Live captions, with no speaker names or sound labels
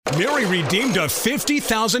Mary redeemed a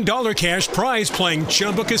 $50,000 cash prize playing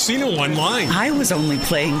Chumba Casino online. I was only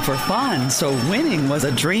playing for fun, so winning was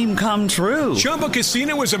a dream come true. Chumba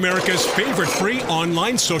Casino is America's favorite free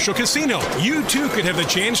online social casino. You too could have the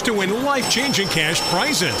chance to win life-changing cash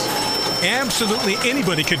prizes. Absolutely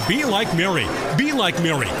anybody could be like Mary. Be like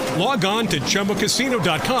Mary. Log on to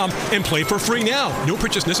ChumbaCasino.com and play for free now. No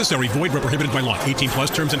purchase necessary. Void where prohibited by law. 18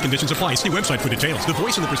 plus terms and conditions apply. See website for details. The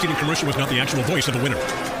voice in the preceding commercial was not the actual voice of the winner.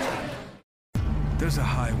 There's a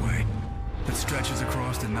highway that stretches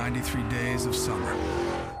across the 93 days of summer,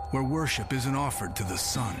 where worship isn't offered to the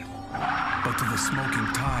sun, but to the smoking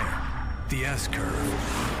tire, the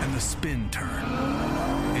S-curve, and the spin turn.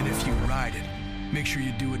 And if you ride it, make sure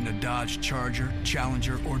you do it in a Dodge Charger,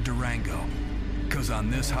 Challenger, or Durango. Because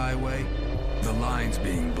on this highway, the lines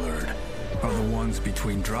being blurred are the ones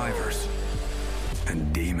between drivers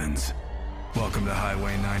and demons. Welcome to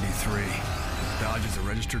Highway 93. Dodge is a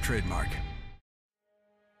registered trademark.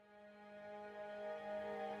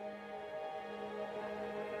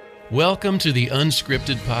 Welcome to the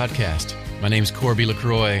Unscripted podcast. My name's Corby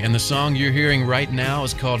LaCroix, and the song you're hearing right now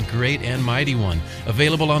is called Great and Mighty One,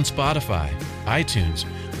 available on Spotify, iTunes,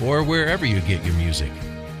 or wherever you get your music.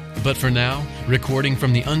 But for now, recording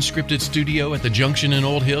from the Unscripted studio at the Junction in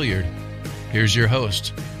Old Hilliard, here's your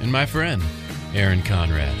host and my friend, Aaron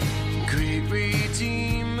Conrad. Great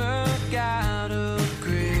Redeemer, God of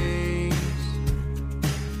grace.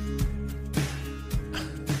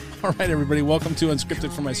 All right, everybody, welcome to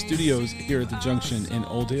Unscripted from my studios here at the Junction in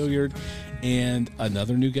Old Hilliard, and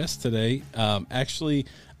another new guest today. Actually,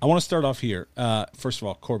 I want to start off here. First of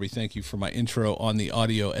all, Corby, thank you for my intro on the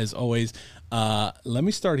audio, as always. Let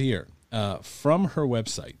me start here. From her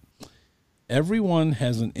website, everyone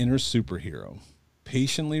has an inner superhero,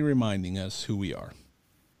 patiently reminding us who we are,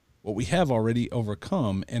 what we have already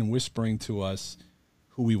overcome, and whispering to us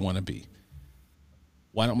who we want to be.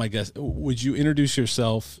 Why don't my guest, would you introduce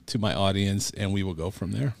yourself to my audience, and we will go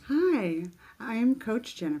from there? Hi, I'm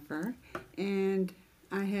Coach Jennifer, and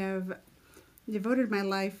I have devoted my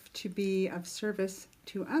life to be of service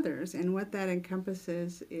to others, and what that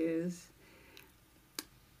encompasses is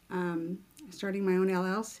starting my own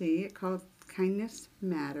LLC called Kindness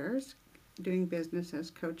Matters, doing business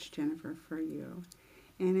as Coach Jennifer for you.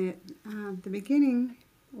 And the beginning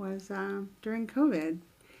was during COVID.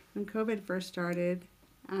 When COVID first started,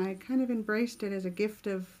 I kind of embraced it as a gift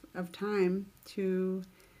of time to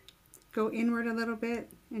go inward a little bit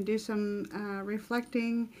and do some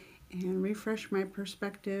reflecting and refresh my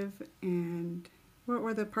perspective and what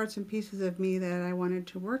were the parts and pieces of me that I wanted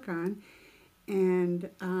to work on. And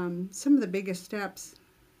some of the biggest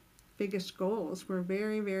goals were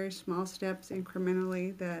very, very small steps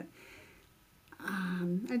incrementally that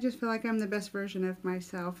I just feel like I'm the best version of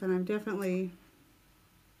myself, and I'm definitely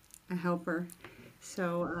a helper.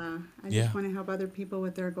 So I just want to help other people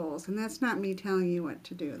with their goals. And that's not me telling you what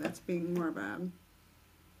to do. That's being more of a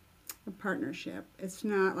partnership. It's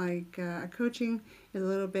not like coaching is a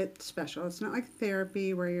little bit special. It's not like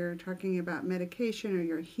therapy where you're talking about medication or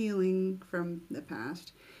you're healing from the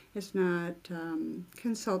past. It's not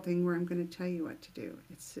consulting where I'm going to tell you what to do.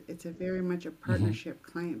 It's a very much a partnership,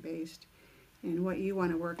 client-based, and what you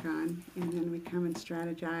want to work on. And then we come and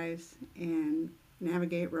strategize and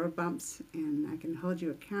navigate road bumps, and I can hold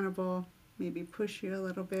you accountable, maybe push you a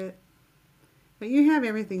little bit. But you have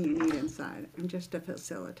everything you need inside. I'm just a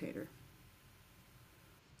facilitator.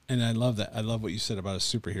 And I love that. I love what you said about a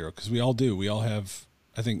superhero, because we all do. We all have,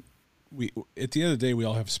 I think, at the end of the day, we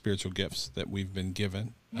all have spiritual gifts that we've been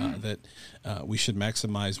given that we should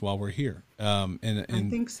maximize while we're here. And I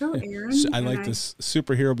think so, Aaron. I like this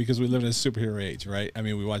superhero because we live in a superhero age, right? I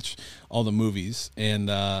mean, we watch all the movies, and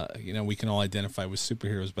we can all identify with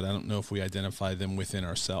superheroes, but I don't know if we identify them within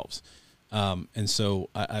ourselves. And so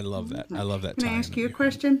I love that. I love that. Can I ask you a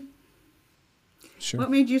question? Sure.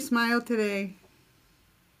 What made you smile today?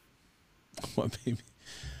 What made me?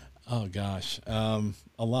 Oh gosh, a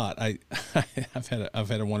lot. I've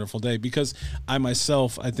had a wonderful day because I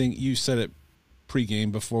myself, I think you said it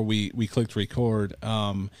pregame before we clicked record.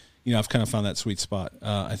 I've kind of found that sweet spot.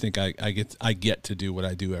 I think I get to do what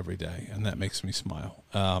I do every day, and that makes me smile.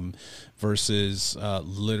 Versus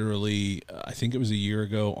literally, I think it was a year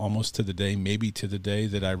ago, almost to the day, maybe to the day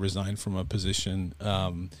that I resigned from a position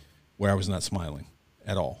where I was not smiling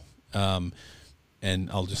at all.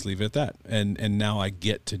 And I'll just leave it at that. And now I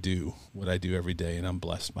get to do what I do every day, and I'm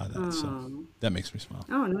blessed by that. So that makes me smile.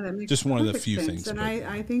 Oh, no, that makes just one of the few sense. things. And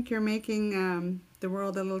I think you're making the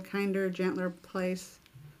world a little kinder, gentler place,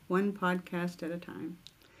 one podcast at a time.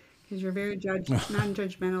 Because you're very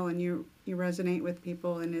non-judgmental, and you resonate with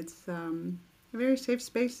people, and it's a very safe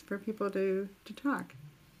space for people to talk.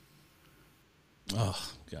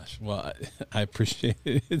 Oh gosh, well, I appreciate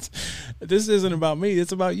it. This isn't about me;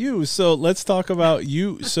 it's about you. So let's talk about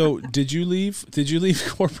you. So did you leave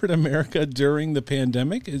corporate America during the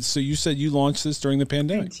pandemic? So you said you launched this during the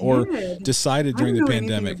pandemic, or decided during the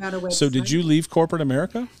pandemic. So did you leave corporate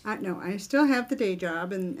America? No, I still have the day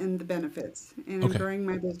job and the benefits, and I'm growing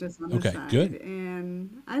my business on the side. Good.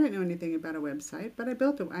 And I didn't know anything about a website, but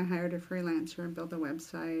I hired a freelancer and built a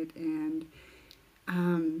website, and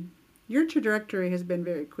your trajectory has been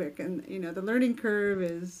very quick, and the learning curve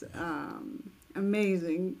is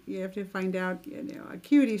amazing. You have to find out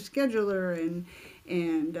Acuity Scheduler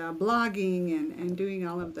and blogging and doing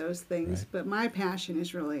all of those things. Right. But my passion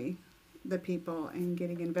is really the people and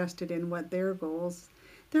getting invested in what their goals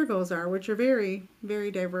are, which are very,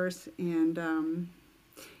 very diverse, and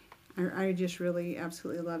I just really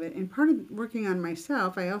absolutely love it. And part of working on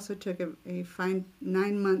myself, I also took a fine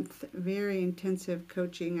 9-month, very intensive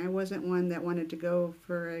coaching. I wasn't one that wanted to go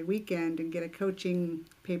for a weekend and get a coaching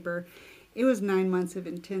paper. It was 9 months of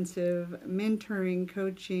intensive mentoring,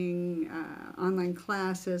 coaching, online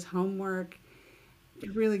classes, homework.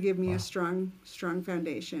 It really gave me a strong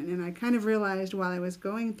foundation. And I kind of realized while I was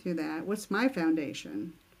going through that, what's my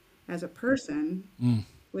foundation as a person?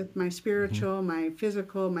 With my spiritual, my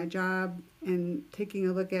physical, my job, and taking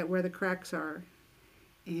a look at where the cracks are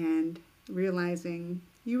and realizing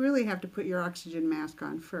you really have to put your oxygen mask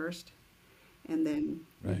on first, and then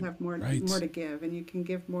you have more to give, and you can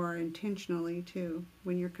give more intentionally too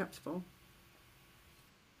when your cup's full.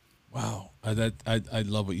 Wow. I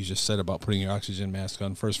love what you just said about putting your oxygen mask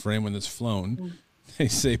on first. For anyone that's flown, they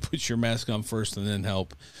say put your mask on first and then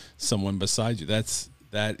help someone beside you.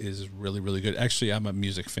 That is really, really good. Actually, I'm a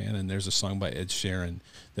music fan, and there's a song by Ed Sheeran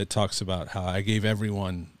that talks about how I gave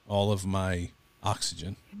everyone all of my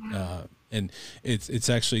oxygen. And it's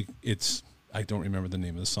actually, I don't remember the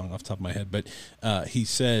name of the song off the top of my head, but he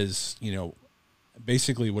says,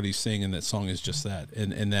 basically what he's saying in that song is just that.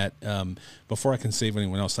 And that before I can save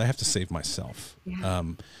anyone else, I have to save myself. Yeah.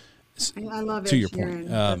 I love Ed to your Sheeran. point.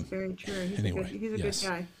 That's very true. He's a good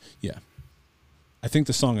guy. Yeah. I think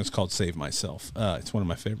the song is called Save Myself. It's one of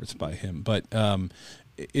my favorites by him. But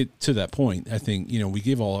to that point, I think, we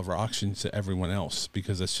give all of our oxygen to everyone else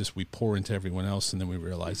because that's just, we pour into everyone else, and then we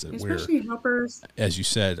realize that especially helpers, as you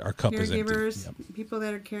said, our cup is empty. Caregivers, people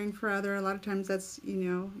that are caring for other. A lot of times that's,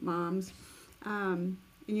 moms. And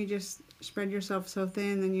you just spread yourself so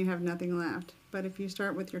thin, then you have nothing left. But if you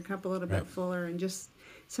start with your cup a little bit fuller and just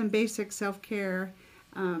some basic self-care,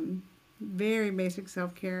 very basic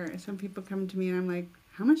self-care. Some people come to me and I'm like,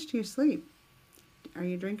 how much do you sleep? Are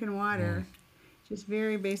you drinking water? Just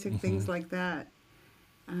very basic things like that.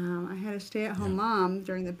 I had a stay-at-home mom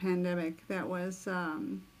during the pandemic that was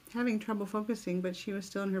having trouble focusing, but she was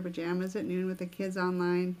still in her pajamas at noon with the kids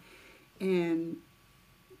online and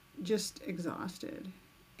just exhausted.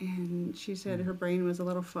 And she said her brain was a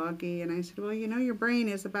little foggy. And I said, well, your brain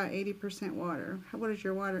is about 80% water. What does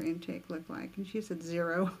your water intake look like? And she said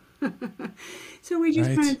 0. So we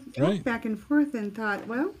just kind of talked back and forth and thought,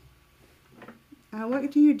 well,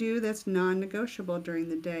 what do you do that's non-negotiable during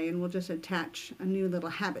the day? And we'll just attach a new little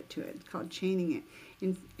habit to it. It's called chaining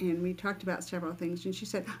it. And we talked about several things. And she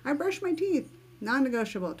said, I brush my teeth.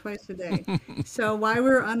 Non-negotiable, twice a day. So while we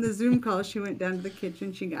were on the Zoom call, she went down to the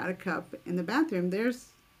kitchen. She got a cup. In the bathroom, there's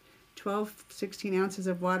 12, 16 ounces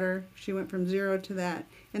of water. She went from 0 to that.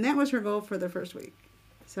 And that was her goal for the first week.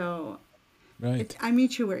 So I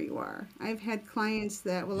meet you where you are. I've had clients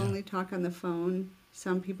that will only talk on the phone.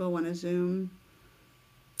 Some people want to Zoom.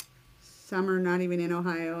 Some are not even in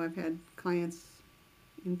Ohio. I've had clients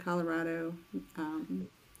in Colorado,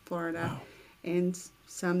 Florida, and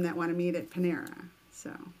some that want to meet at Panera.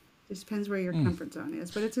 So it just depends where your comfort zone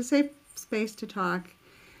is. But it's a safe space to talk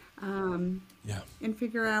and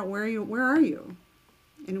figure out where are you?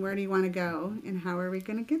 And where do you want to go? And how are we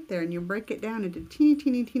going to get there? And you break it down into teeny,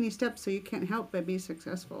 teeny, teeny steps so you can't help but be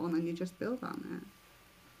successful. And then you just build on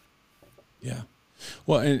that. Yeah.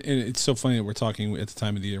 Well, and it's so funny that we're talking at the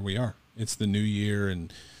time of the year we are. It's the new year.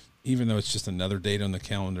 And even though it's just another date on the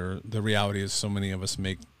calendar, the reality is so many of us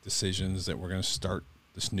make decisions that we're going to start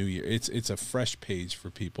this new year. It's a fresh page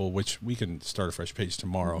for people, which we can start a fresh page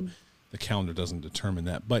tomorrow. The calendar doesn't determine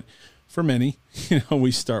that. But for many,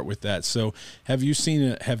 we start with that. So have you seen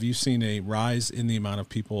a rise in the amount of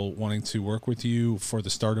people wanting to work with you for the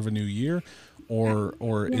start of a new year, or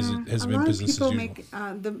has it been business as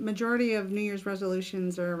usual? The majority of New Year's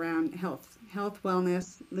resolutions are around health,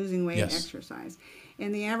 wellness, losing weight, exercise.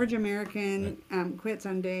 And the average American quits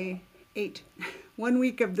on day 8 1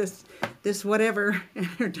 week of this whatever, and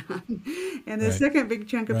they're done. And the Right. second big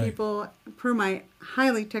chunk of Right. people, per my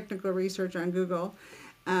highly technical research on Google,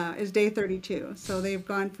 is day 32. So they've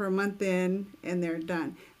gone for a month in and they're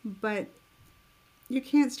done. But you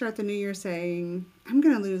can't start the new year saying, I'm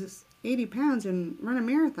going to lose 80 pounds and run a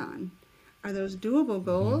marathon. Are those doable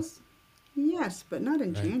goals? Yes, but not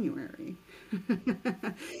in Right. January.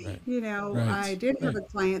 Right. You know, Right. I did have a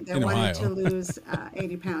client that In wanted to Ohio. lose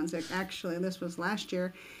 80 pounds. Actually, this was last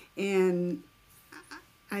year. And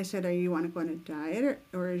I said, "Are you want to go on a diet,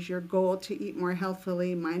 or is your goal to eat more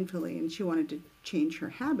healthfully, mindfully?" And she wanted to change her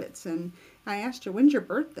habits. And I asked her, "When's your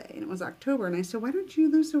birthday?" And it was October. And I said, "Why don't you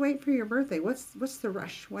lose the weight for your birthday? What's the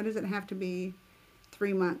rush? Why does it have to be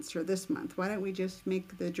 3 months or this month? Why don't we just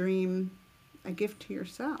make the dream a gift to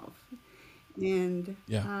yourself?" And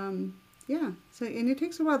Yeah. yeah. So, and it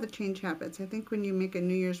takes a while to change habits. I think when you make a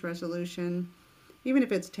New Year's resolution, even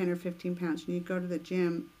if it's 10 or 15 pounds, and you go to the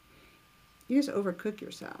gym, you just overcook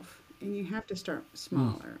yourself, and you have to start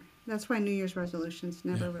smaller. That's why New Year's resolutions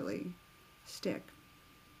never Yeah. really stick.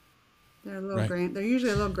 They're a little Right. They're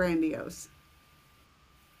usually a little grandiose.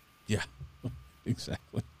 Yeah,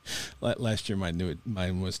 exactly. Last year,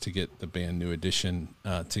 mine was to get the band New Edition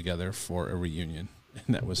together for a reunion,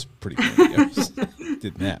 and that was pretty grandiose.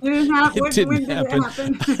 Didn't happen. It didn't When did it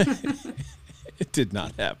happen. happen? It did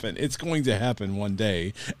not happen. It's going to happen one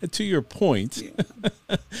day. And to your point,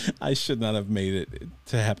 I should not have made it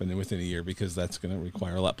to happen within a year, because that's going to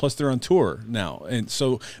require a lot. Plus, they're on tour now, and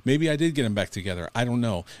so maybe I did get them back together. I don't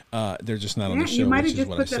know. They're just not on Yeah, the show. you might which have is just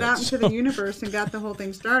what put I that said. out into the universe and got the whole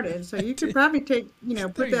thing started. So you could probably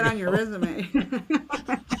put that on your resume.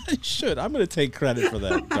 I should. I'm going to take credit for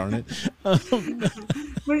that. Darn it.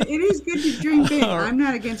 But it is good to dream big. I'm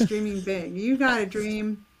not against dreaming big. You got to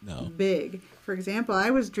dream No. big. For example,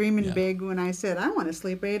 I was dreaming Yeah. big when I said, I want to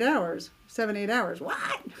sleep 8 hours, 8 hours.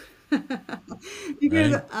 What?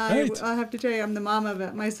 Because Right. I'll have to tell you, I'm the mom of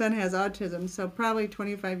it. My son has autism, so probably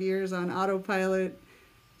 25 years on autopilot,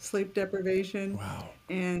 sleep deprivation. Wow.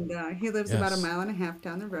 And he lives about a Yes. mile and a half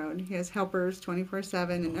down the road. He has helpers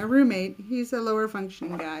 24/7, and a roommate. He's a lower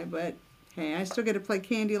functioning guy, but hey, I still get to play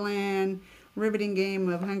Candyland, riveting game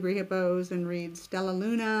of Hungry Hippos, and read Stella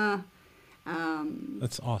Luna.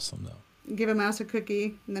 That's awesome, though. Give a mouse a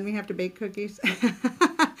cookie, and then we have to bake cookies.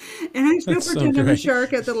 And I still That's so pretend I'm a great.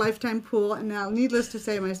 shark at the Lifetime pool. And now, needless to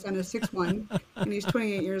say, my son is 6'1", and he's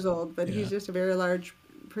 28 years old, but Yeah. he's just a very large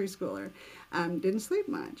preschooler. Didn't sleep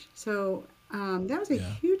much. So that was a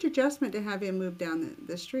Yeah. huge adjustment to have him move down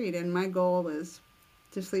the street. And my goal was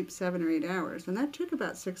to sleep 7 or 8 hours. And that took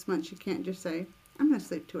about 6 months. You can't just say, I'm going to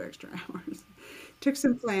sleep 2 extra hours. Took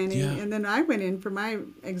some planning. Yeah. And then I went in for my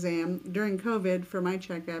exam during COVID for my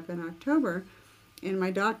checkup in October. And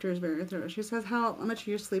my doctor is very thorough. She says, how much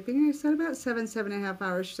are you sleeping? I said, about 7.5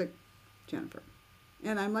 hours. She's like, Jennifer.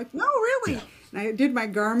 And I'm like, no, really? Yeah. And I did my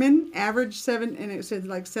Garmin average 7, and it said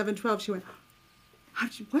like 7:12. She went,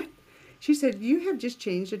 what? She said, you have just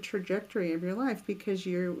changed the trajectory of your life, because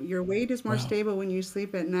your weight is more Wow. stable when you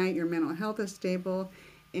sleep at night. Your mental health is stable.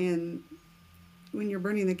 And when you're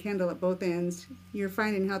burning the candle at both ends, you're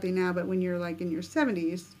fine and healthy now. But when you're like in your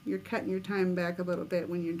 70s, you're cutting your time back a little bit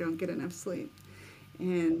when you don't get enough sleep.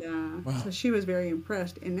 And Wow. so she was very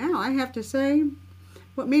impressed. And now I have to say,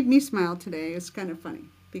 what made me smile today is kind of funny,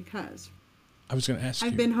 because I was going to ask you.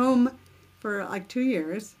 I've been home for like 2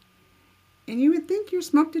 years, and you would think your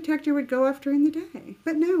smoke detector would go off during the day.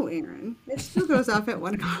 But no, Aaron, it still goes off at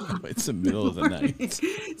 1 o'clock. It's the middle of the night.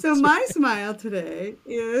 So my smile today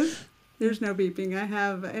is there's no beeping. I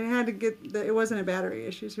had to get it wasn't a battery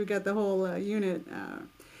issue, so we got the whole unit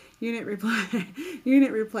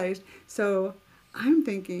replaced. So I'm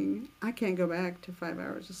thinking I can't go back to 5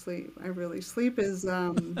 hours of sleep. Sleep is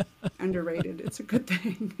underrated. It's a good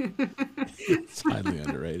thing. It's highly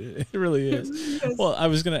underrated. It really is. Yes. Well, I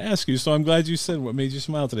was going to ask you, so I'm glad you said what made you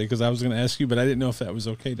smile today, because I was going to ask you, but I didn't know if that was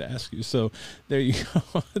okay to ask you. So there you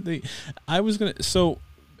go. So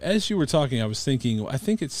as you were talking, I was thinking, I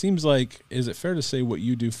think it seems like, is it fair to say what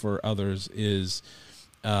you do for others is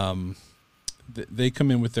they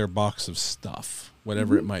come in with their box of stuff,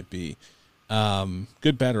 whatever it might be,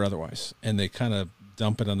 good, bad, or otherwise, and they kind of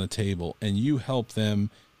dump it on the table, and you help them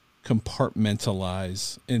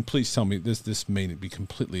compartmentalize. And please tell me, this may be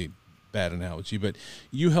completely bad analogy, but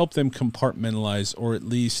you help them compartmentalize, or at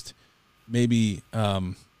least maybe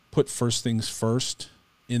put first things first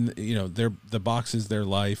in the box is their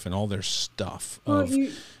life and all their stuff of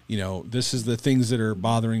this is the things that are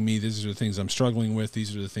bothering me, these are the things I'm struggling with,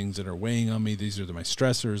 these are the things that are weighing on me, these are my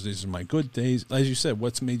stressors, these are my good days, as you said,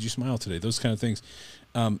 what's made you smile today, those kind of things.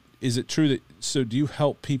 Is it true that, so do you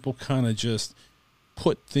help people kind of just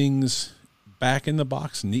put things back in the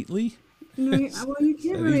box neatly? No, well, you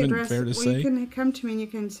can't really even address fair it. to Well, you say? can come to me and you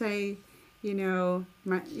can say,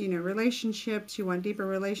 relationships. You want deeper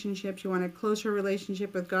relationships. You want a closer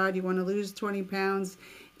relationship with God. You want to lose 20 pounds.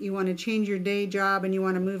 You want to change your day job, and you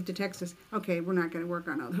want to move to Texas. Okay, we're not going to work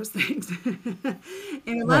on all those things.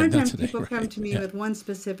 And a lot Right, of not times today, people come right, to me yeah. with one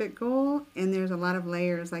specific goal, and there's a lot of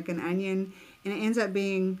layers, like an onion, and it ends up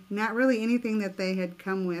being not really anything that they had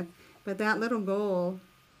come with, but that little goal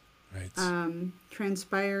Right.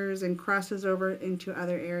 transpires and crosses over into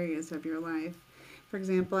other areas of your life. For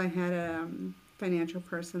example, I had a financial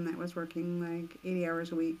person that was working like 80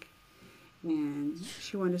 hours a week, and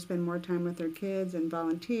she wanted to spend more time with her kids and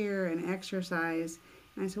volunteer and exercise.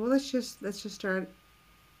 And I said, well, let's just start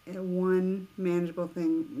at one manageable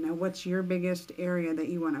thing. Now, what's your biggest area that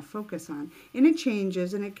you want to focus on? And it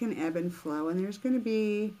changes, and it can ebb and flow, and there's going to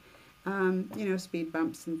be speed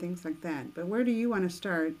bumps and things like that. But where do you want to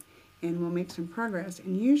start? And we'll make some progress.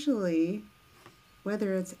 And usually,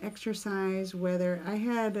 whether it's exercise, whether I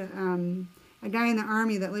had a guy in the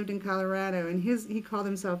Army that lived in Colorado, and he called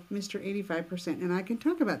himself Mr. 85%. And I can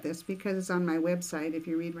talk about this because it's on my website if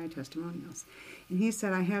you read my testimonials. And he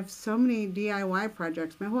said, I have so many DIY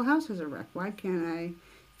projects. My whole house is a wreck. Why can't I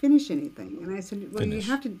finish anything? And I said, well, you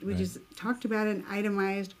have to, we just talked about it and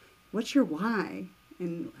itemized, what's your why?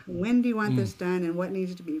 And when do you want this done, and what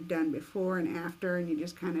needs to be done before and after? And you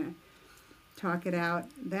just kind of talk it out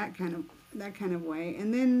that kind of way,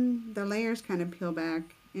 and then the layers kind of peel back,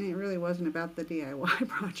 and it really wasn't about the DIY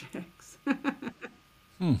projects.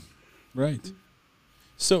 Right.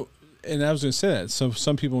 So, and I was going to say that. So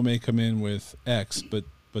some people may come in with X, but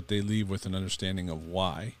they leave with an understanding of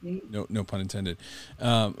why. No pun intended.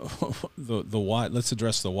 The why. Let's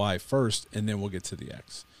address the why first, and then we'll get to the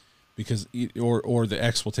X, because or the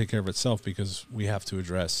X will take care of itself, because we have to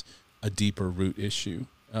address a deeper root issue.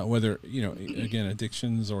 Whether, again,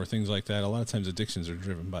 addictions or things like that. A lot of times addictions are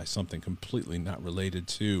driven by something completely not related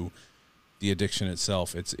to the addiction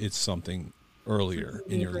itself. It's something earlier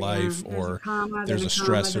in your life, or there's a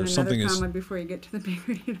stress or something comma before you get to the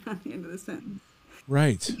period on the end of the sentence.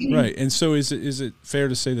 Right. And so is it fair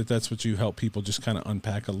to say that that's what you help people just kind of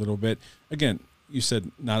unpack a little bit? Again, you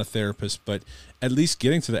said not a therapist, but at least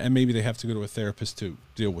getting to that, and maybe they have to go to a therapist to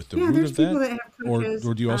deal with the root of that. People that have coaches,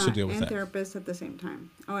 or do you also deal with and that? therapists at the same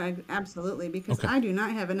time. Oh, absolutely, because Okay. I do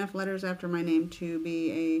not have enough letters after my name to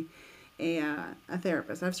be a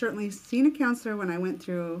therapist. I've certainly seen a counselor when I went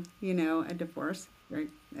through, a divorce. Right,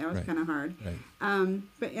 that was kind of hard. Right.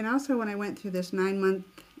 But also when I went through this 9-month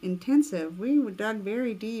intensive, we dug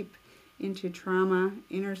very deep into trauma,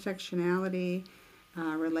 intersectionality,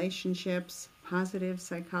 relationships, positive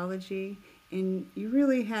psychology, and you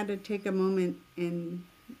really had to take a moment and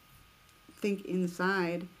think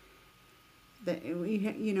inside that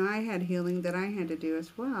I had healing that I had to do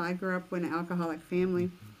as well. I grew up in an alcoholic family.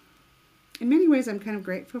 In many ways, I'm kind of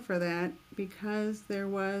grateful for that, because there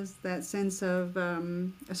was that sense of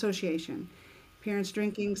association. Parents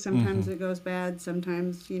drinking, sometimes it goes bad,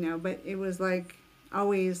 sometimes, but it was like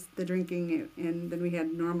always the drinking, and then we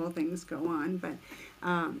had normal things go on. But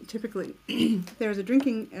typically, if there was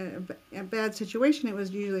a bad situation, it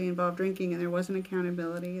was usually involved drinking, and there wasn't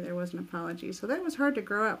accountability, there wasn't apology. So that was hard to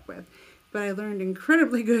grow up with. But I learned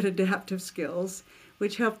incredibly good adaptive skills,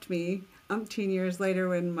 which helped me umpteen years later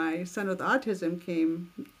when my son with autism came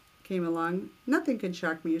along. Nothing could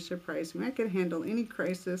shock me or surprise me. I could handle any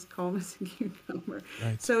crisis calm as a cucumber.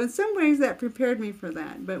 Right. So in some ways that prepared me for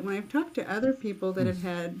that. But when I've talked to other people that have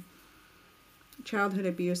had childhood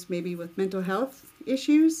abuse, maybe with mental health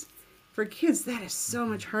issues, for kids that is so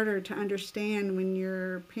much harder to understand when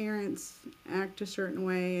your parents act a certain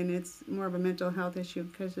way and it's more of a mental health issue,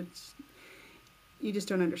 because you just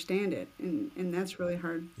don't understand it, and that's really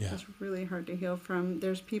hard. Yeah. That's really hard to heal from.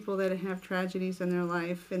 There's people that have tragedies in their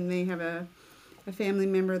life, and they have a family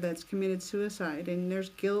member that's committed suicide, and there's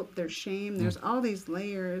guilt, there's shame, there's all these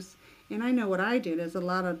layers. And I know what I did is a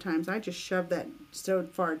lot of times I just shoved that so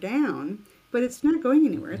far down, but it's not going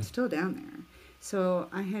anywhere. It's still down there. So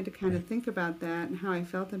I had to kind of think about that and how I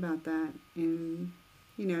felt about that, and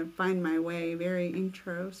find my way, very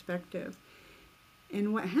introspective.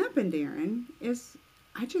 And what happened, Aaron, is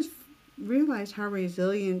I just realized how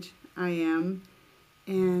resilient I am,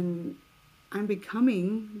 and I'm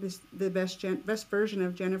becoming the best version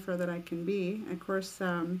of Jennifer that I can be. Of course,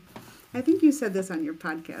 I think you said this on your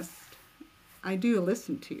podcast. I do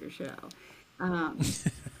listen to your show.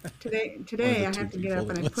 Today I have to get up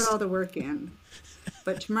and I put all the work in.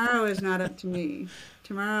 But tomorrow is not up to me.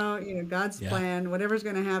 Tomorrow, God's plan, whatever's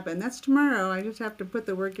going to happen, that's tomorrow. I just have to put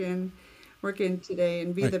the work in work in today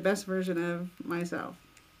and be Right. the best version of myself.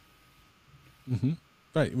 Mm-hmm.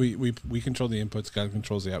 Right. We control the inputs. God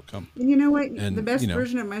controls the outcome. And you know what? And, The best you know,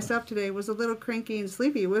 version of myself today was a little cranky and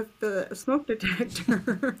sleepy with the smoke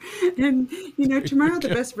detector. And, there you tomorrow the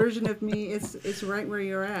go. best version of me is right where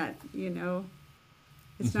you're at,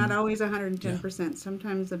 It's not always Yeah. 110%.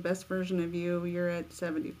 Sometimes the best version of you, you're at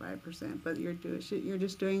 75%, but you're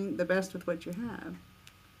just doing the best with what you have.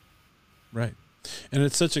 Right. And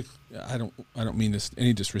it's such a, I don't mean this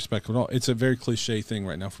any disrespect at all. It's a very cliche thing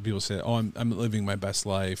right now for people to say, "Oh, I'm living my best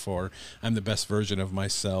life," or "I'm the best version of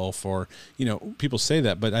myself," or people say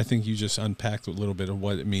that, but I think you just unpacked a little bit of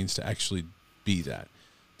what it means to actually be that,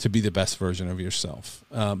 to be the best version of yourself.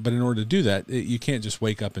 But in order to do that, you can't just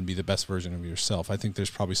wake up and be the best version of yourself. I think there's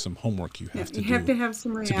probably some homework you have to You do have to have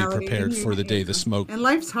some to be reality. prepared for the day the smoke. And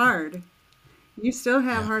life's hard. You still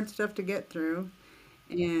have Yeah. hard stuff to get through.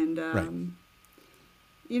 And, Right.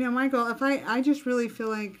 my goal, I just really feel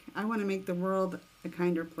like I want to make the world a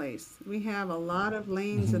kinder place. We have a lot of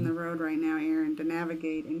lanes in the road right now, Aaron, to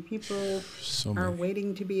navigate, and people So are many.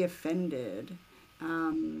 waiting to be offended.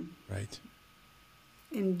 Right.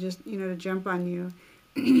 And just to jump on you.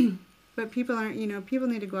 But people aren't, people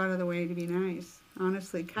need to go out of the way to be nice.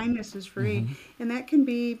 Honestly, kindness is free, and that can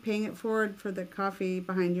be paying it forward for the coffee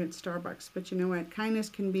behind you at Starbucks. But you know what? Kindness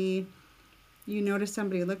can be, you notice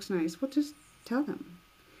somebody looks nice, well, just tell them.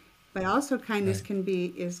 But also kindness Right. can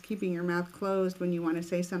be is keeping your mouth closed when you want to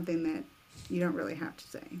say something that you don't really have to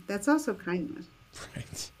say. That's also kindness.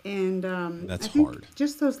 Right. And That's I think hard.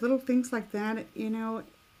 just those little things like that,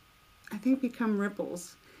 I think become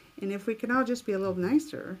ripples. And if we can all just be a little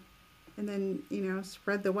nicer and then,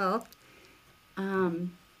 spread the wealth,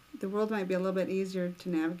 the world might be a little bit easier to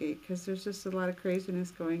navigate because there's just a lot of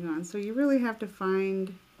craziness going on. So you really have to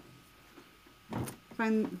find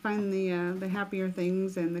the happier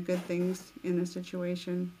things and the good things in a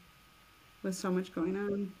situation with so much going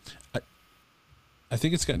on. I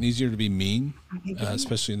think it's gotten easier to be mean, I think it is.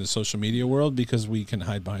 especially in the social media world, because we can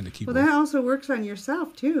hide behind a Well, keyboard. that also works on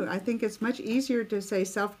yourself too. I think it's much easier to say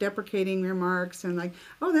self-deprecating remarks and like,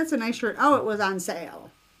 "Oh, that's a nice shirt. Oh, it was on sale,"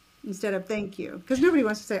 instead of "thank you," because nobody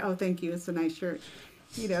wants to say, "Oh, thank you. It's a nice shirt,"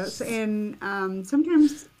 And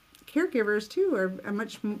sometimes caregivers too are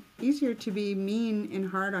much easier to be mean and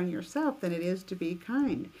hard on yourself than it is to be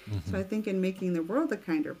kind. So I think in making the world a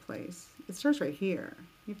kinder place, it starts right here.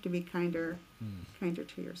 You have to be kinder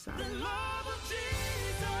to yourself.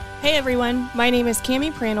 Hey everyone, my name is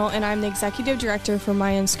Cammie Pranel and I'm the Executive Director for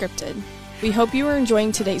My Unscripted. We hope you are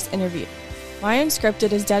enjoying today's interview. My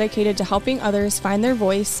Unscripted is dedicated to helping others find their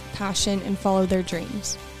voice, passion, and follow their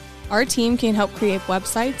dreams. Our team can help create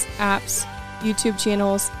websites, apps, YouTube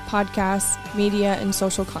channels, podcasts, media, and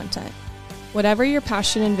social content. Whatever your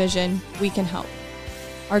passion and vision, we can help.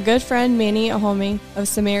 Our good friend Manny Ahome of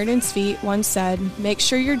Samaritan's Feet once said, "Make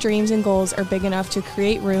sure your dreams and goals are big enough to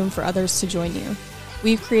create room for others to join you."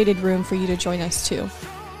 We've created room for you to join us too.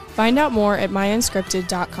 Find out more at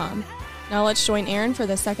myunscripted.com. Now let's join Aaron for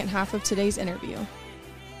the second half of today's interview.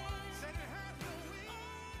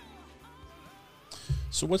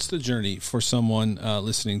 So what's the journey for someone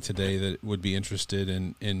listening today that would be interested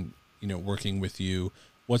in working with you?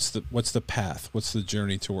 What's the path? What's the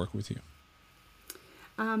journey to work with you?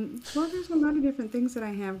 Well, there's a lot of different things that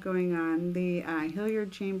I have going on. The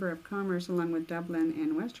Hilliard Chamber of Commerce, along with Dublin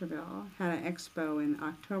and Westerville, had an expo in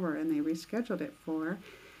October, and they rescheduled it for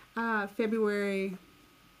February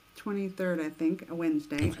 23rd, I think, a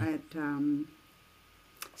Wednesday, at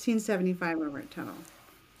Scene 75 over at Tuttle.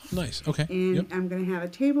 Nice. Okay. And Yep. I'm going to have a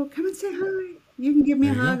table. Come and say hi. You can give me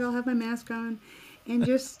There a you hug. go. I'll have my mask on. And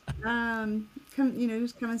just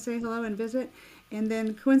just come and say hello and visit. And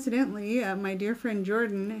then coincidentally, my dear friend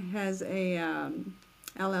Jordan has a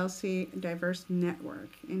LLC Diverse Network.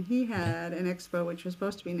 And he had an expo which was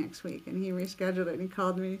supposed to be next week. And he rescheduled it and he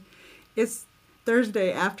called me. It's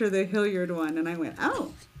Thursday after the Hilliard one. And I went,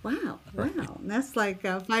 oh, wow. And that's like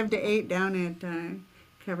 5 to 8 down at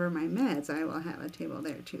Cover My Meds. I will have a table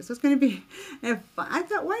there too. So it's going to be, I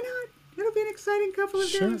thought, why not? It'll be an exciting couple of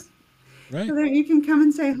Sure. days. Right. So there you can come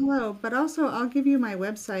and say hello. But also, I'll give you my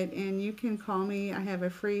website, and you can call me. I have a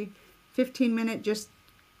free 15-minute just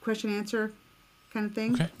question-answer kind of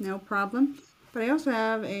thing. Okay. No problem. But I also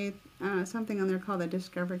have a something on there called a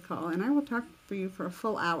discovery call, and I will talk for you for a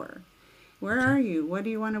full hour. Where are you? What do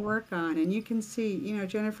you want to work on? And you can see,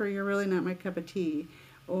 Jennifer, you're really not my cup of tea.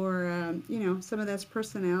 Or, some of that's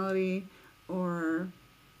personality or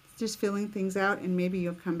just filling things out, and maybe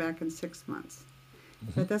you'll come back in 6 months.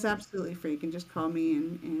 But that's absolutely free. You can just call me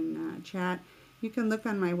and chat. You can look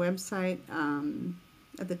on my website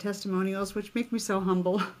at the testimonials, which make me so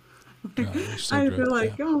humble. God, they're so I great. feel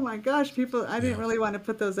like, Yeah. oh my gosh, people, I didn't Yeah. really want to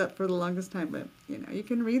put those up for the longest time, but you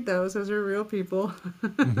can read those. Those are real people.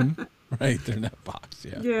 Right, they're in that box.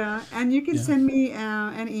 Yeah. Yeah, and you can Yeah. send me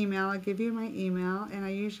an email. I'll give you my email, and I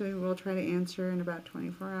usually will try to answer in about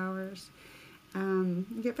 24 hours.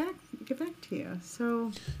 Get back to you.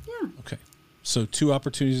 So, yeah. Okay. So 2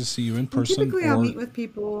 opportunities to see you in And person, typically, I'll or meet with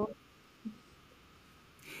people.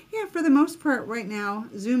 Yeah, for the most part, right now,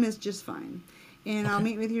 Zoom is just fine, and I'll Okay.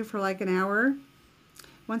 meet with you for like an hour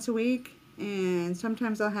once a week. And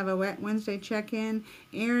sometimes I'll have a Wednesday check-in.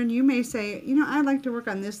 Aaron, you may say, I'd like to work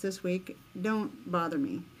on this week. Don't bother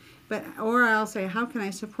me. Or I'll say, how can I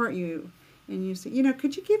support you? And you say,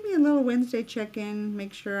 could you give me a little Wednesday check-in,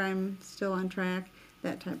 make sure I'm still on track,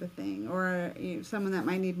 that type of thing. Or someone that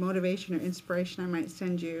might need motivation or inspiration, I might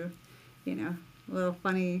send you, little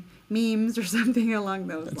funny memes or something along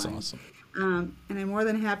those that's lines. awesome. And I'm more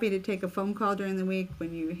than happy to take a phone call during the week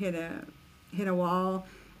when you hit a wall.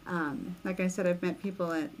 Like I said, I've met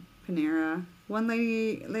people at Panera. One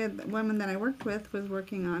woman that I worked with was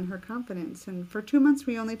working on her confidence, and for 2 months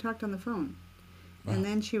we only talked on the phone. Wow. And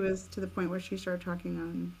then she was to the point where she started talking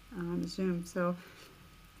on Zoom. So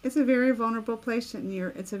it's a very vulnerable place, and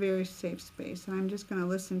it's a very safe space, and I'm just going to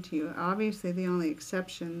listen to you. Obviously, the only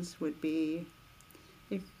exceptions would be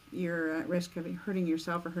if you're at risk of hurting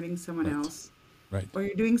yourself or hurting someone Right. else. Right. Or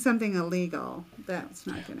you're doing something illegal. That's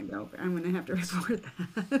not going to go. I'm going to have to report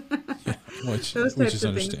that. Yeah. Which Those which types is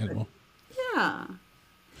of things, understandable. Yeah.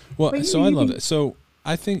 Well, But so yeah, I you love can- it. So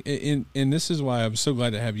I think, and this is why I'm so glad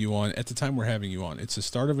to have you on. At the time we're having you on, it's the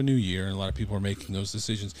start of a new year, and a lot of people are making those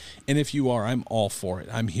decisions. And if you are, I'm all for it.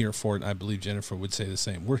 I'm here for it. I believe Jennifer would say the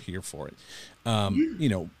same. We're here for it.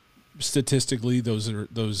 Statistically,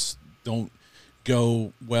 those don't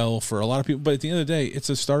go well for a lot of people. But at the end of the day, it's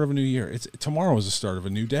the start of a new year. Tomorrow is the start of a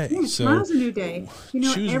new day. Yeah, So tomorrow's a new day.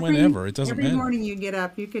 choose whenever. It doesn't every matter. morning you get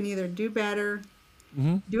up, you can either do better,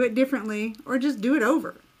 do it differently, or just do it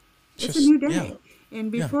over. It's a Just- new day. yeah. And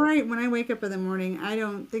when I wake up in the morning, I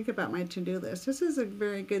don't think about my to-do list. This is a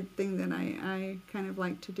very good thing that I kind of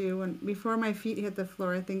like to do. Before my feet hit the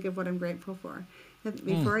floor, I think of what I'm grateful for.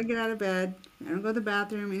 Before I get out of bed, I don't go to the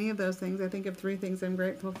bathroom, any of those things. I think of 3 things I'm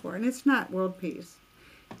grateful for. And it's not world peace.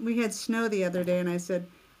 We had snow the other day, and I said,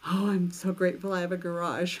 oh, I'm so grateful I have a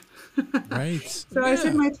garage. Right. So I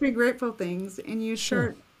said Yeah. my 3 grateful things, and you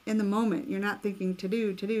Sure. start in the moment. You're not thinking to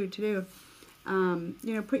do.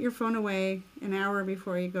 Put your phone away an hour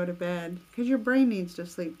before you go to bed, because your brain needs to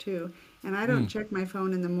sleep too. And I don't check my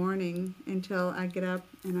phone in the morning until I get up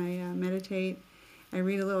and I meditate. I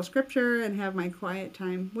read a little scripture and have my quiet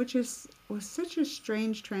time, which was such a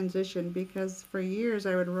strange transition, because for years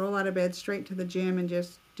I would roll out of bed straight to the gym and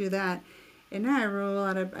just do that. And now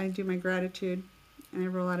I do my gratitude, and I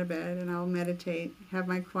roll out of bed and I'll meditate, have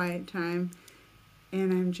my quiet time,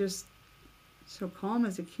 and I'm just so calm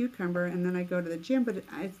as a cucumber. And then I go to the gym, but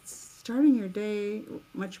it's starting your day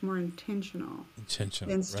much more intentional than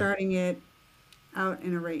right. starting it out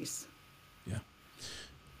in a race. Yeah.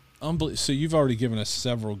 So you've already given us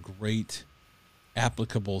several great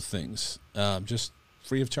applicable things, just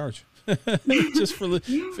free of charge. Just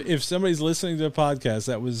if somebody's listening to a podcast,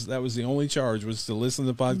 that was the only charge, was to listen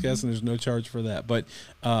to the podcast, and there's no charge for that. But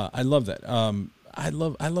I love that. I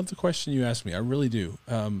love the question you asked me. I really do.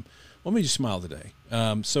 What made you smile today?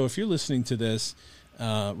 So if you're listening to this,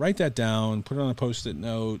 write that down, put it on a Post-it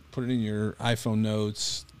note, put it in your iPhone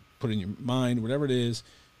notes, put it in your mind, whatever it is.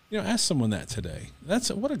 Ask someone that today.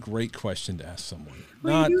 What a great question to ask someone.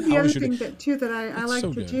 Well, you do the how other was your thing day? that I That's like so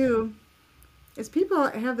to good. do is people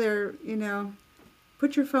have their,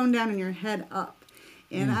 put your phone down and your head up.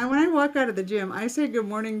 And when I walk out of the gym, I say good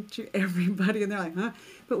morning to everybody, and they're like, huh?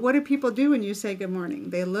 But what do people do when you say good morning?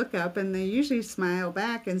 They look up, and they usually smile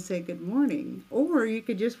back and say good morning. Or you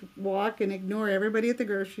could just walk and ignore everybody at the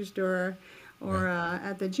grocery store or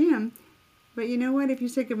at the gym. But you know what? If you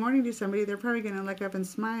say good morning to somebody, they're probably going to look up and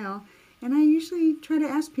smile. And I usually try to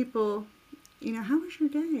ask people, how was your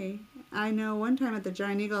day? I know one time at the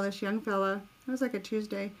Giant Eagle, this young fella, it was like a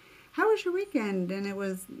Tuesday, how was your weekend? And it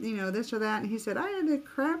was, this or that. And he said, I had the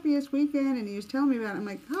crappiest weekend. And he was telling me about it. I'm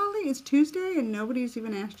like, Holly, it's Tuesday and nobody's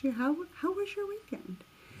even asked you, how was your weekend?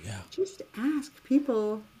 Yeah. Just ask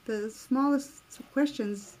people. The smallest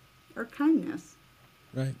questions are kindness.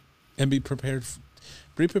 Right. And be prepared.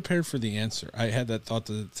 Be prepared for the answer. I had that thought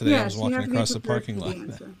today. I was walking across the parking lot.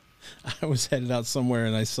 I was headed out somewhere,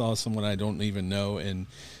 and I saw someone I don't even know, and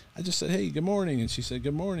I just said, hey, good morning. And she said,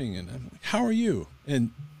 good morning. And I'm like, how are you?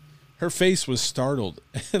 And her face was startled,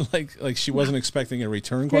 like she wasn't expecting a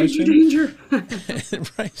return Stranger question. danger.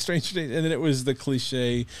 Right, stranger danger. And then it was the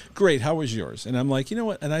cliche, great, how was yours? And I'm like, you know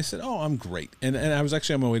what? And I said, oh, I'm great. And I was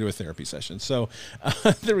actually on my way to a therapy session. So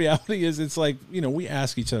the reality is it's like, we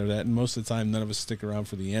ask each other that, and most of the time none of us stick around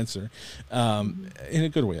for the answer, in a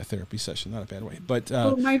good way, a therapy session, not a bad way. But,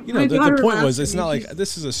 the point was, it's not like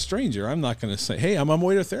this is a stranger. I'm not going to say, hey, I'm on my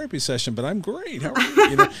way to a therapy session, but I'm great. How are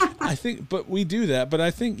you? I think, but we do that. But I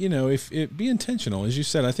think, if it be intentional, as you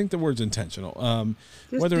said, I think the word's intentional.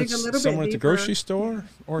 Whether it's someone at the grocery store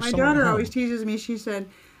or my someone daughter at home. always teases me. She said,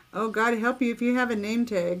 "Oh, God help you if you have a name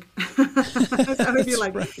tag." I would be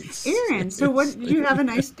like, right. "Aaron, so what? Did you have a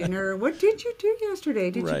nice dinner? What did you do yesterday?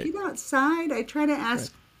 Did Right. you get outside?" I try to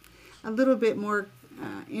ask a little bit more,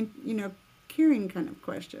 caring kind of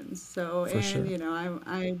questions. So, For sure.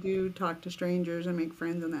 I do talk to strangers and make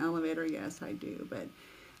friends in the elevator. Yes, I do, but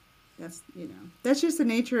that's just the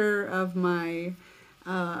nature of my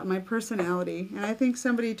personality. And I think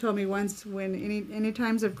somebody told me once, when any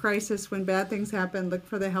times of crisis, when bad things happen, look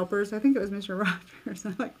for the helpers. I think it was Mr. Rogers.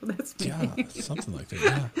 I'm like, well, that's me. Yeah, something like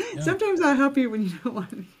that. Yeah. Sometimes I'll help you when you don't want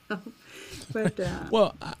to be helped. But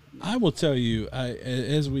well, I will tell you,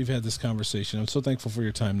 as we've had this conversation, I'm so thankful for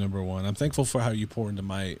your time. Number one, I'm thankful for how you pour into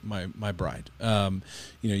my bride.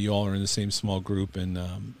 You all are in the same small group, and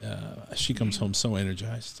she comes home so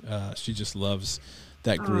energized. She just loves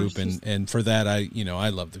that group, and for that, I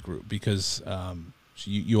love the group because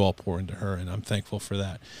you all pour into her, and I'm thankful for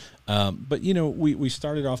that. But we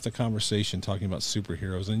started off the conversation talking about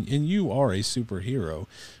superheroes, and you are a superhero.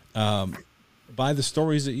 By the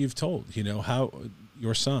stories that you've told, how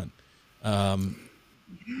your son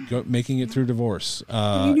making it through divorce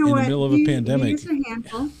in the middle of a pandemic. He's a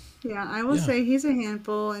handful. Yeah, I will say he's a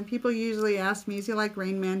handful, and people usually ask me, is he like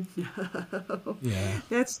Rain Man? No. Yeah.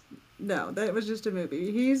 That was just a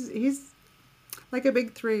movie. He's like a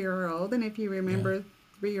big 3-year-old, and if you remember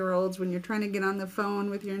 3-year-olds, when you're trying to get on the phone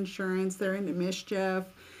with your insurance, they're into mischief.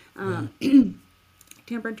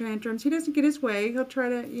 Temper tantrums. He doesn't get his way. He'll try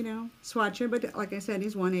to, swatch you. But like I said,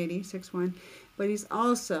 he's 180, 6'1". But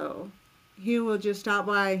he will just stop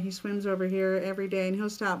by. He swims over here every day, and he'll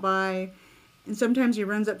stop by. And sometimes he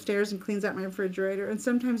runs upstairs and cleans out my refrigerator. And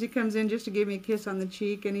sometimes he comes in just to give me a kiss on the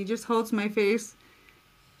cheek, and he just holds my face.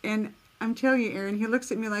 And I'm telling you, Aaron, he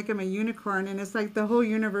looks at me like I'm a unicorn, and it's like the whole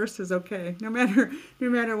universe is okay. No matter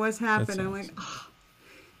what's happened. I'm like, oh.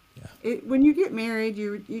 Yeah. When you get married,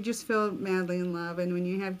 you just feel madly in love, and when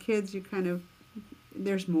you have kids, you kind of,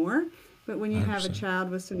 there's more. But when you 100%. have a child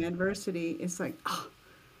with some adversity, it's like, oh,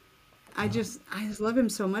 I just love him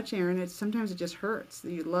so much, Aaron. Sometimes it just hurts.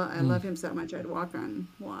 I love him so much. I'd walk on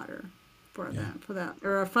water for that,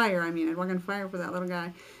 or a fire. I'd walk on fire for that little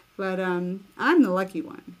guy. But I'm the lucky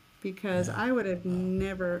one, because I would have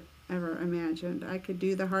never ever imagined I could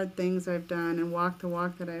do the hard things I've done and walk the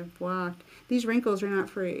walk that I've walked. These wrinkles are not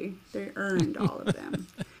free. They earned all of them.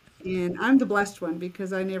 And I'm the blessed one,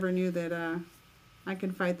 because I never knew that I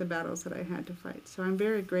could fight the battles that I had to fight. So I'm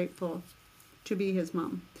very grateful to be his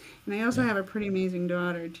mom. And I also have a pretty amazing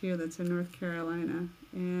daughter, too, that's in North Carolina.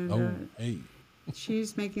 And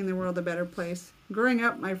she's making the world a better place. Growing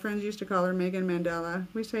up, my friends used to call her Megan Mandela.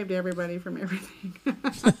 We saved everybody from everything.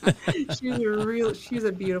 She's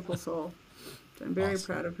a beautiful soul. So I'm very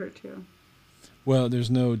proud of her, too. Well,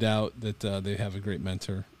 there's no doubt that they have a great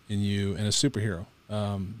mentor in you and a superhero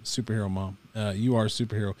mom. You are a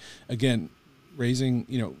superhero. Again,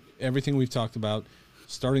 raising, everything we've talked about,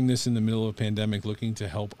 starting this in the middle of a pandemic, looking to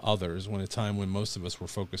help others when a time when most of us were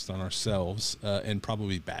focused on ourselves and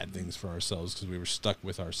probably bad things for ourselves, because we were stuck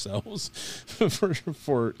with ourselves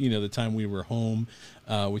for the time we were home,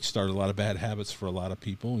 which started a lot of bad habits for a lot of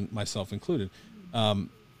people, myself included.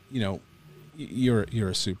 You're a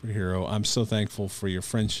superhero. I'm so thankful for your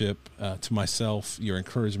friendship to myself, your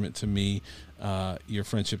encouragement to me, your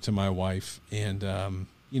friendship to my wife, and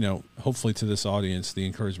hopefully to this audience, the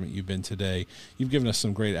encouragement you've been today. You've given us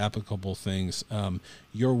some great applicable things.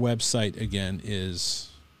 Your website, again, is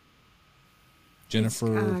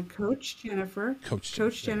Jennifer. Coach Jennifer.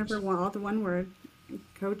 Coach Jennifer, all the one word.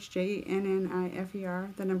 Coach, JENNIFER,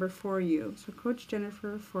 the number 4U. So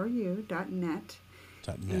CoachJennifer4U.net.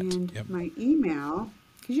 And my email,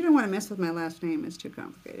 because you don't want to mess with my last name, it's too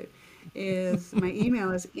complicated, my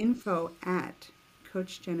email is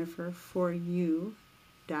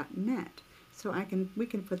info@CoachJennifer4U.net. So we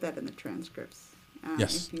can put that in the transcripts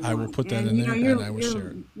Yes, if you I will want. put that And, in you know, there, and I will share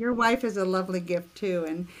it. Your wife is a lovely gift too.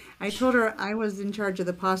 And I told her I was in charge of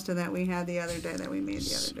the pasta that we had the other day, that we made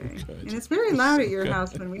the other day. Good. And it's very loud at your good.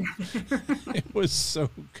 house when we are there. It was so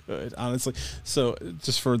good, honestly. So,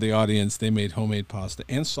 just for the audience, they made homemade pasta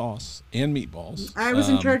and sauce and meatballs. I was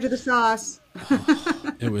in charge of the sauce.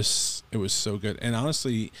 It was so good, and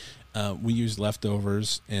honestly, we used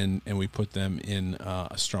leftovers and we put them in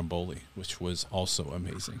a stromboli, which was also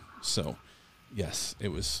amazing. So, yes, it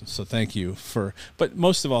was. So thank you but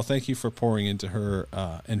most of all, thank you for pouring into her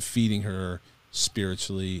and feeding her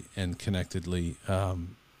spiritually and connectedly. I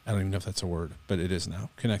don't even know if that's a word, but it is now.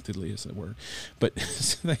 Connectedly is a word. But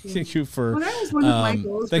thank you for. Well, that was one of my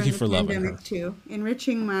goals thank during you for the loving pandemic her. too,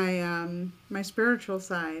 enriching my my spiritual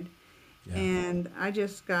side. Yeah. And I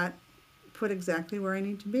just got put exactly where I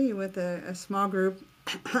need to be with a small group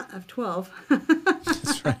of 12.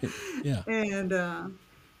 That's right. Yeah. And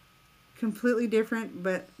completely different,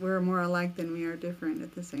 but we're more alike than we are different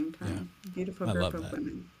at the same time. Beautiful I group love of that.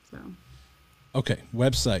 women. So Okay,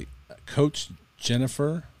 website Coach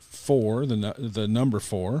Jennifer for the number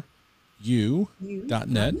 4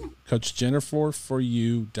 you.net. Coach Jennifer for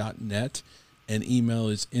you.net, and email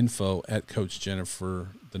is info@coachjennifer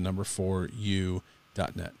the number 4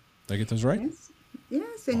 you.net. Did I get those right?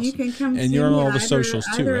 Yes, and Awesome. you can come And see you're on me all at the socials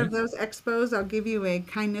too, either right? of those expos. I'll give you a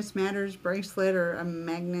Kindness Matters bracelet or a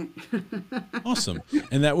magnet. Awesome.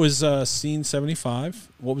 And that was Scene 75.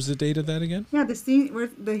 What was the date of that again? Yeah,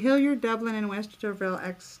 the Hilliard, Dublin, and Westerville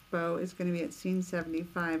Expo is going to be at Scene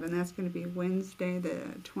 75, and that's going to be Wednesday, the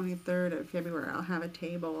 23rd of February. I'll have a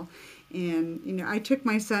table, and you know, I took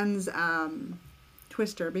my son's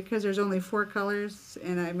twister because there's only 4 colors,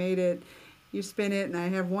 and I made it. You spin it, and I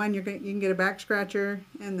have one. You can get a back scratcher,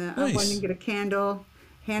 and the other one you can get a candle,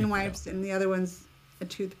 hand wipes, and the other one's a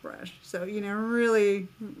toothbrush. So, you know, really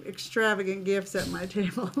extravagant gifts at my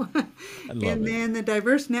table. And then the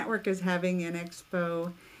Diverse Network is having an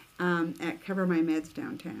expo at Cover My Meds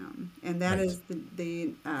downtown. And that is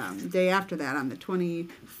the day after that, on the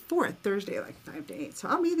 24th, Thursday, like 5 to 8. So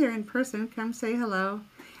I'll be there in person. Come say hello.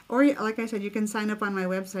 Or, like I said, you can sign up on my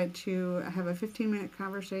website to have a 15-minute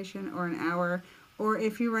conversation or an hour. Or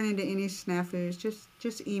if you run into any snafus,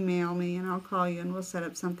 just email me and I'll call you and we'll set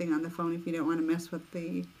up something on the phone if you don't want to mess with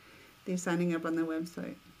the signing up on the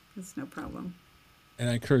website. It's no problem. And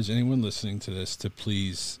I encourage anyone listening to this to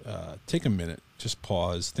please take a minute, just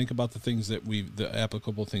pause, think about the things that the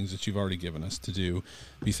applicable things that you've already given us to do.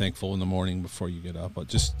 Be thankful in the morning before you get up, but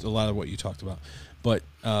just a lot of what you talked about. But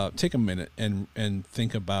take a minute and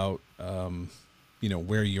think about, you know,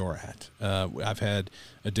 where you're at. I've had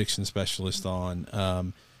addiction specialists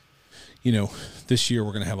on. You know, this year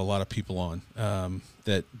we're going to have a lot of people on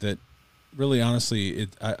that really, honestly,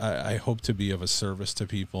 I hope to be of a service to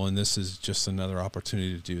people, and this is just another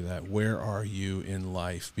opportunity to do that. Where are you in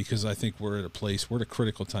life? Because I think we're at a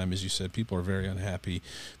critical time, as you said. People are very unhappy.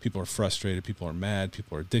 People are frustrated. People are mad.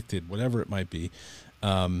 People are addicted, whatever it might be.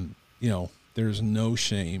 You know, there's no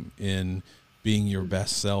shame in being your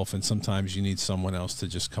best self, and sometimes you need someone else to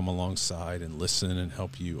just come alongside and listen and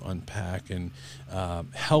help you unpack and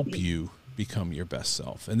help you become your best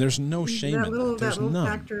self. And there's no shame in that. There's that little none.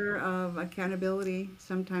 factor of accountability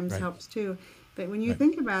sometimes helps too. But when you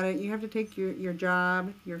think about it, you have to take your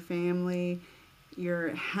job, your family,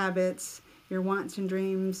 your habits, your wants and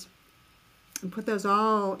dreams, and put those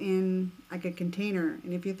all in like a container.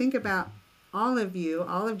 And if you think about all of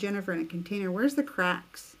Jennifer in a container, where's the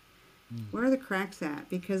cracks? Where are the cracks at?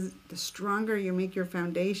 Because the stronger you make your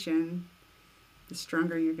foundation, the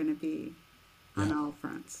stronger you're going to be on all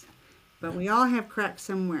fronts. But we all have cracks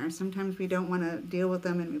somewhere. Sometimes we don't want to deal with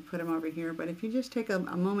them and we put them over here. But if you just take a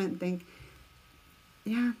moment and think,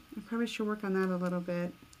 yeah, I probably should work on that a little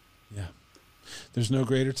bit. Yeah. There's no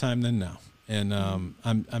greater time than now. And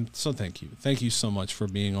I'm so thank you. Thank you so much for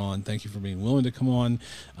being on. Thank you for being willing to come on.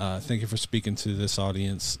 Thank you for speaking to this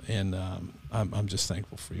audience. And I'm just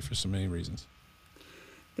thankful for you for so many reasons.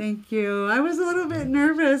 Thank you. I was a little bit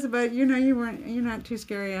nervous, but you know, you're not too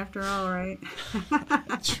scary after all, right?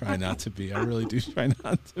 I try not to be. I really do try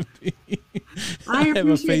not to be. I have a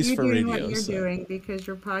appreciate face you for doing radio, what you're so. doing, because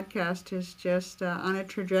your podcast is just on a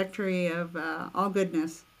trajectory of all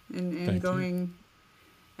goodness and going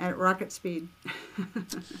at rocket speed.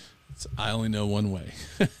 I only know one way,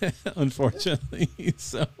 unfortunately.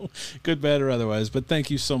 So, good, bad, or otherwise. But thank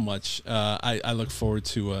you so much. I look forward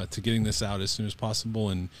to getting this out as soon as possible,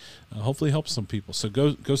 and hopefully help some people. So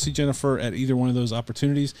go see Jennifer at either one of those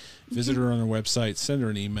opportunities. Visit her on her website. Send her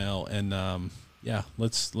an email, and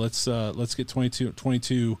let's get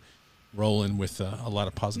 2022 rolling with a lot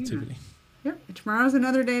of positivity. Yep. Tomorrow's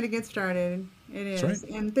another day to get started. It is. That's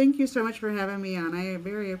right. And thank you so much for having me on. I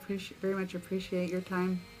very much appreciate your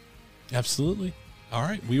time. Absolutely. All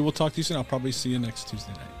right. We will talk to you soon. I'll probably see you next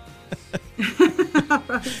Tuesday night.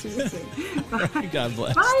 Bye. Right, God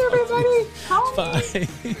bless. Bye, everybody. Call me. Bye.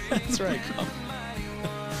 That's right. Call me.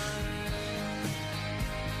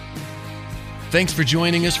 Thanks for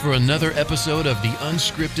joining us for another episode of the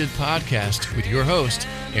Unscripted Podcast with your host,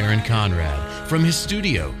 Aaron Conrad, from his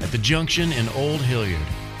studio at the Junction in Old Hilliard.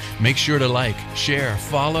 Make sure to like, share,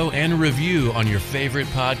 follow, and review on your favorite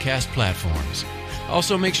podcast platforms.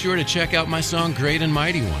 Also, make sure to check out my song Great and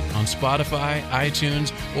Mighty One on Spotify,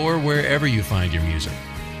 iTunes, or wherever you find your music.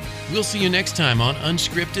 We'll see you next time on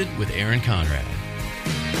Unscripted with Aaron Conrad.